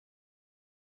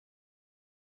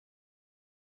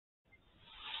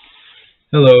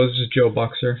Hello, this is Joe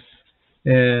Boxer,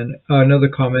 and another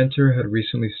commenter had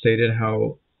recently stated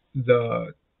how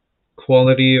the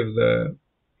quality of the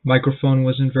microphone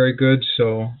wasn't very good,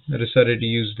 so I decided to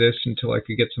use this until I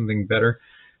could get something better.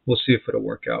 We'll see if it'll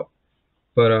work out.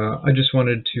 But I just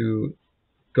wanted to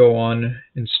go on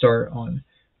and start on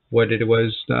what it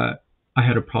was that I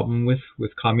had a problem with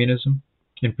communism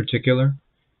in particular,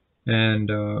 and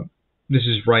this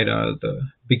is right out of the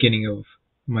beginning of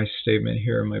my statement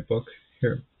here in my book.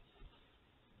 Here,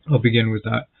 I'll begin with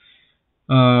that.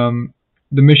 The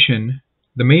mission,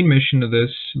 the main mission of this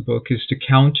book is to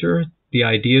counter the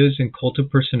ideas and cult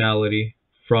of personality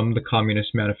from the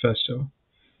Communist Manifesto.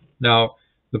 Now,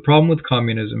 the problem with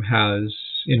communism has,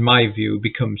 in my view,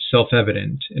 become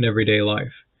self-evident in everyday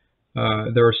life.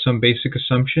 There are some basic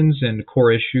assumptions and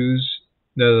core issues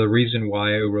that are the reason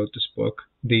why I wrote this book.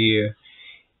 The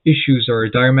issues are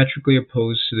diametrically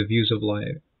opposed to the views of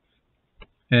life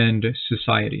and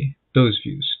society, those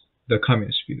views, the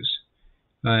communist views.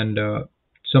 And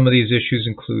some of these issues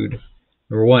include,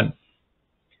 number one,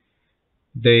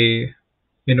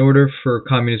 in order for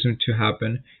communism to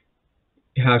happen,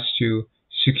 it has to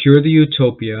secure the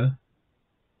utopia,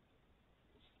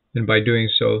 and by doing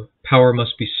so, power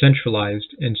must be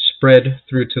centralized and spread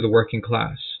through to the working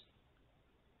class.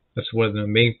 That's one of the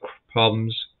main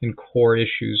problems and core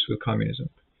issues with communism.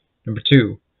 Number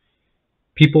two,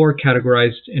 people are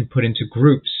categorized and put into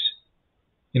groups,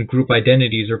 and group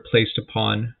identities are placed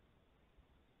upon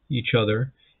each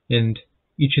other, and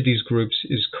each of these groups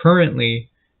is currently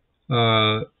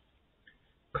categorized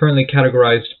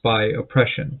by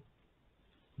oppression.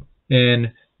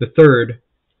 And the third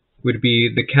would be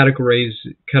the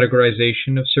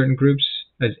categorization of certain groups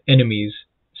as enemies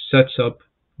sets up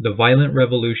the violent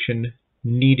revolution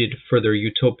needed for their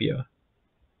utopia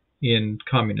in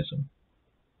communism.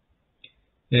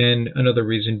 And another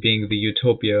reason being the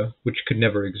utopia, which could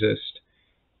never exist,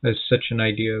 as such an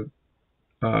idea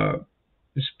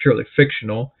is purely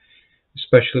fictional,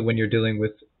 especially when you're dealing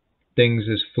with things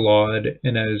as flawed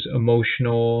and as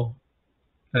emotional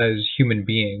as human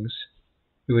beings.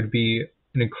 It would be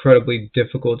an incredibly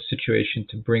difficult situation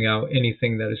to bring out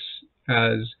anything that is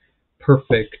as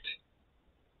perfect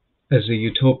as a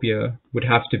utopia would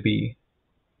have to be.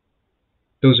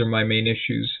 Those are my main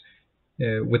issues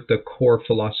with the core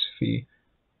philosophy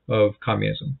of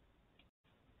communism.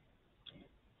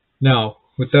 Now,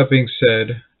 with that being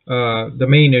said, the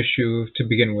main issue to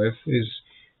begin with is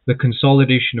the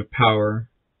consolidation of power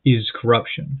is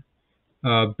corruption.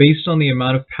 Based on the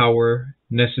amount of power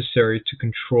necessary to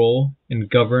control and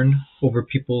govern over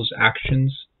people's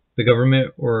actions, the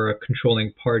government or a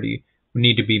controlling party would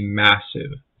need to be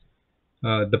massive.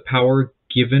 The power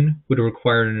given would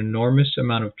require an enormous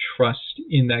amount of trust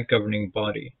in that governing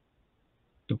body.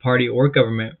 The party or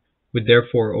government would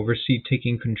therefore oversee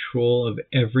taking control of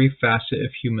every facet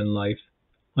of human life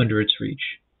under its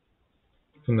reach,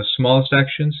 from the smallest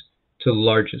actions to the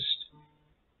largest.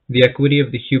 The equity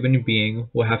of the human being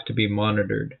will have to be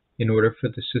monitored in order for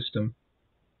the system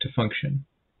to function.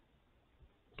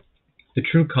 The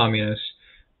true communists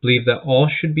believe that all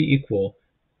should be equal,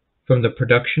 from the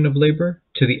production of labor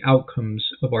to the outcomes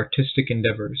of artistic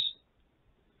endeavors.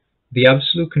 The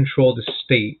absolute control of the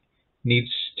state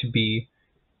needs to be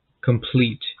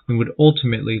complete and would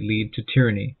ultimately lead to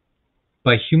tyranny.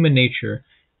 By human nature,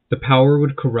 the power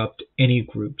would corrupt any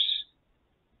groups.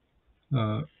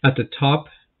 At the top,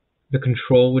 the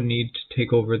control would need to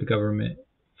take over the government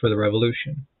for the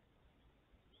revolution.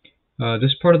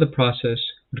 This part of the process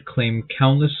would claim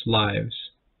countless lives,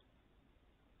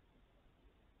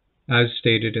 as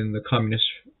stated in the Communist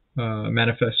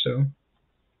Manifesto,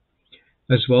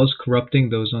 as well as corrupting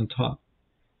those on top.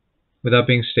 With that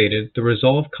being stated, the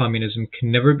resolve of communism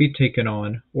can never be taken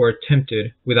on or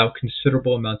attempted without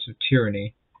considerable amounts of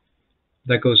tyranny.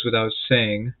 That goes without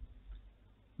saying,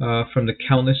 from the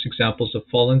countless examples of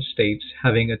fallen states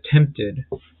having attempted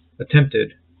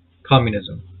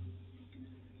communism.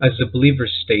 As the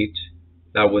believers state,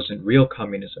 that wasn't real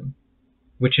communism,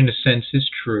 which in a sense is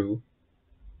true,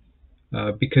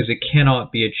 because it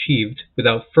cannot be achieved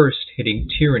without first hitting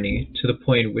tyranny to the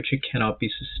point at which it cannot be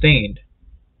sustained.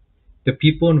 The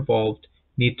people involved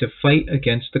need to fight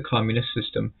against the communist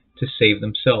system to save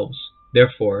themselves.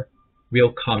 Therefore,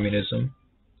 real communism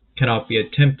cannot be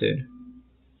attempted.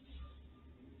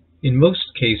 In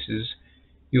most cases,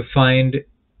 you'll find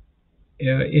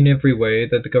in every way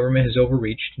that the government has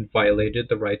overreached and violated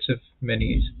the rights of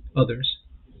many others.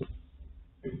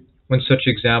 One such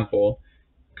example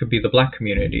could be the black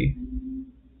community,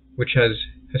 which has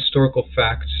historical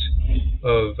facts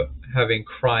of having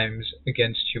crimes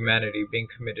against humanity being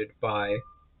committed by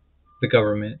the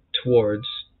government towards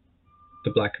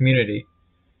the black community.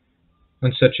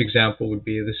 One such example would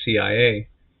be the CIA,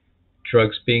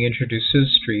 drugs being introduced to the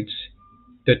streets,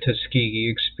 the Tuskegee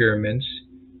experiments,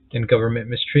 and government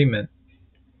mistreatment.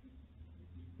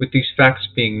 With these facts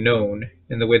being known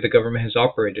and the way the government has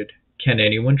operated, can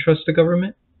anyone trust the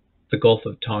government? The Gulf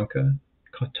of Tonkin,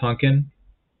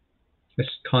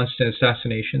 constant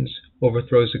assassinations,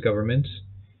 overthrows of governments.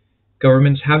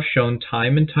 Governments have shown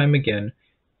time and time again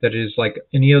that it is like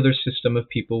any other system of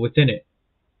people within it.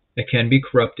 It can be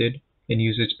corrupted and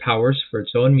use its powers for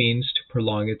its own means to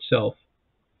prolong itself.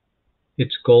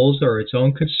 Its goals are its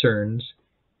own concerns,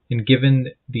 and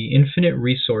given the infinite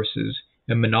resources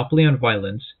and monopoly on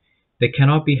violence, they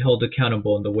cannot be held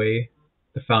accountable in the way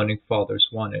the Founding Fathers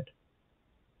wanted.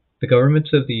 The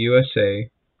governments of the USA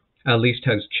at least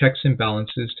has checks and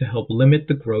balances to help limit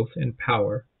the growth and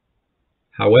power.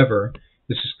 However,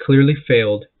 this has clearly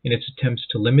failed in its attempts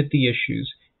to limit the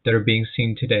issues that are being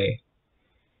seen today.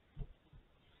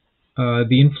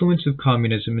 The influence of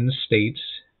communism in the states,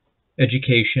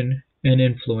 education, and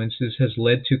influences has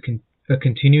led to a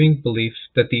continuing belief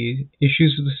that the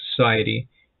issues of the society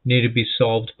need to be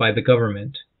solved by the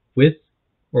government, with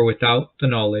or without the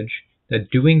knowledge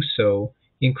that doing so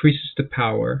increases the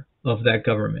power of that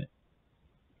government.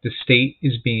 The state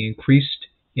is being increased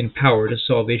in power to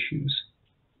solve issues.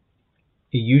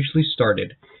 It usually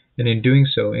started, and in doing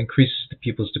so increases the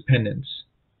people's dependence.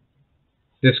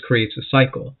 This creates a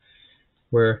cycle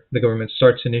where the government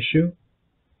starts an issue,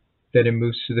 then it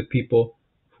moves to the people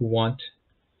who want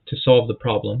to solve the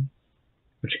problem,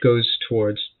 which goes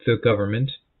towards the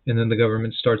government, and then the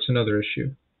government starts another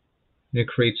issue. And it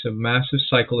creates a massive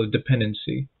cycle of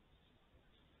dependency.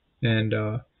 And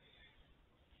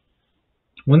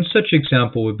one such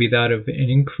example would be that of an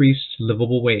increased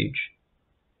livable wage.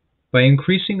 By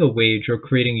increasing a wage or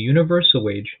creating a universal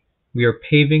wage, we are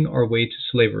paving our way to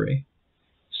slavery.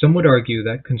 Some would argue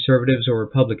that conservatives or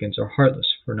Republicans are heartless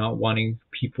for not wanting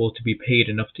people to be paid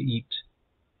enough to eat.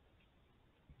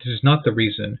 This is not the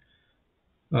reason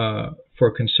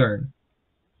for concern.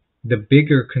 The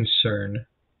bigger concern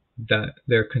that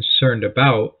they're concerned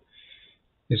about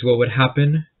is what would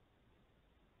happen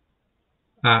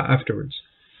afterwards.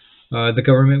 The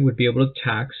government would be able to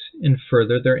tax and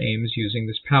further their aims using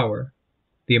this power.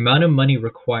 The amount of money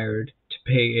required to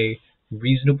pay a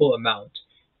reasonable amount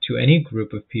to any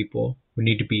group of people would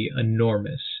need to be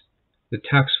enormous. The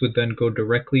tax would then go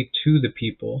directly to the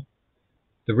people.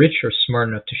 The rich are smart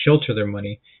enough to shelter their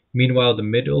money. Meanwhile, the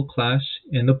middle class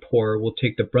and the poor will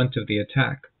take the brunt of the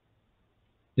attack.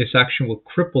 This action will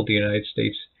cripple the United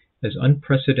States, as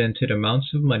unprecedented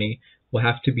amounts of money will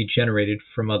have to be generated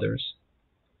from others.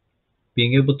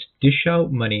 Being able to dish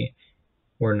out money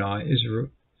or not as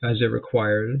it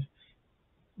required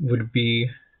would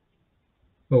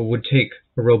take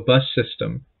a robust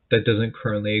system that doesn't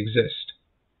currently exist.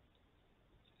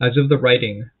 As of the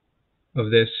writing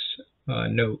of this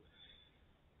note,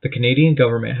 the Canadian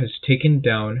government has taken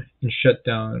down and shut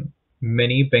down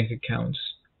many bank accounts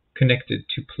connected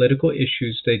to political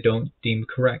issues they don't deem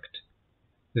correct.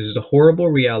 This is a horrible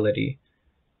reality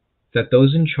that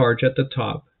those in charge at the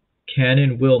top can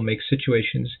and will make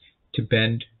situations to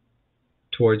bend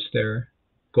towards their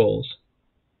goals.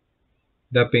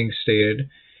 That being stated,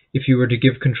 if you were to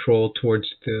give control towards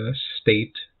the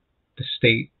state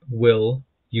will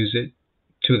use it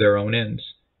to their own ends.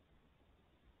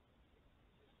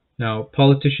 Now,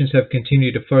 politicians have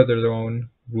continued to further their own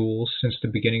rules since the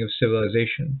beginning of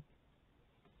civilization.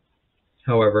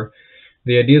 However,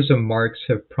 the ideas of Marx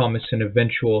have promised an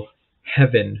eventual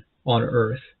heaven on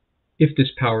earth if this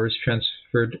power is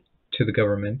transferred to the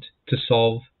government to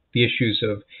solve the issues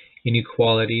of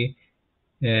inequality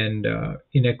and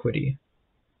inequity.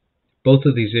 Both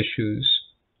of these issues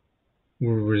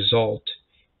will result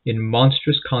in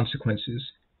monstrous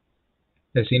consequences,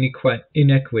 as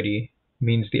inequity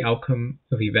means the outcome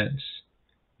of events.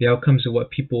 The outcomes of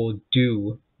what people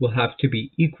do will have to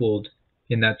be equaled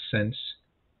in that sense.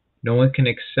 No one can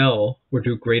excel or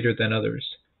do greater than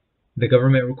others. The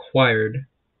government required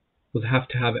will have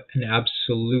to have an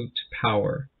absolute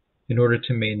power in order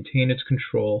to maintain its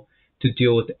control to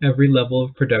deal with every level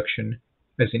of production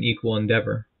as an equal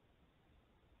endeavor.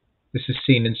 This is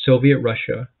seen in Soviet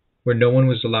Russia, where no one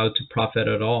was allowed to profit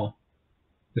at all.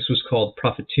 This was called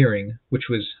profiteering, which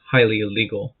was highly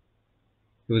illegal.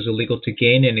 It was illegal to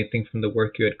gain anything from the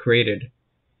work you had created.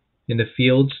 In the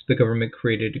fields, the government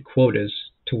created quotas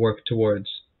to work towards.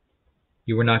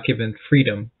 You were not given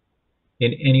freedom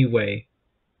in any way.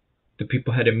 The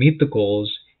people had to meet the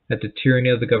goals at the tyranny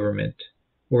of the government,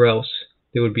 or else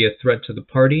they would be a threat to the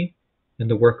party and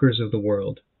the workers of the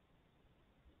world.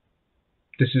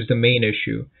 This is the main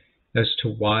issue as to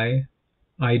why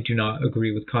I do not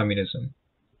agree with communism.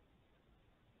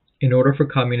 In order for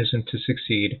communism to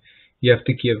succeed, you have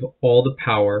to give all the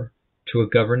power to a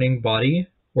governing body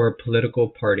or a political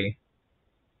party.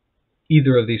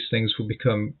 Either of these things will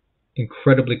become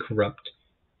incredibly corrupt,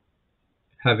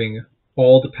 having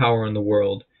all the power in the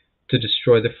world to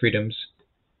destroy the freedoms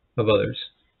of others.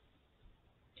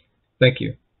 Thank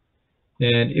you.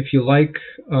 And if you like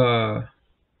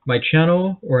my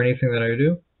channel or anything that I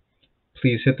do,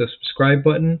 please hit the subscribe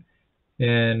button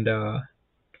and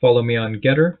follow me on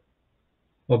Getter.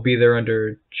 I'll be there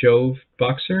under Joe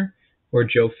Boxer or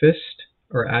Joe Fist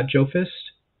or at Joe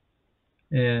Fist.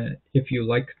 And if you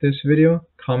like this video,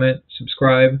 comment,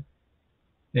 subscribe,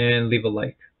 and leave a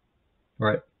like.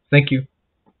 Alright, thank you.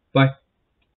 Bye.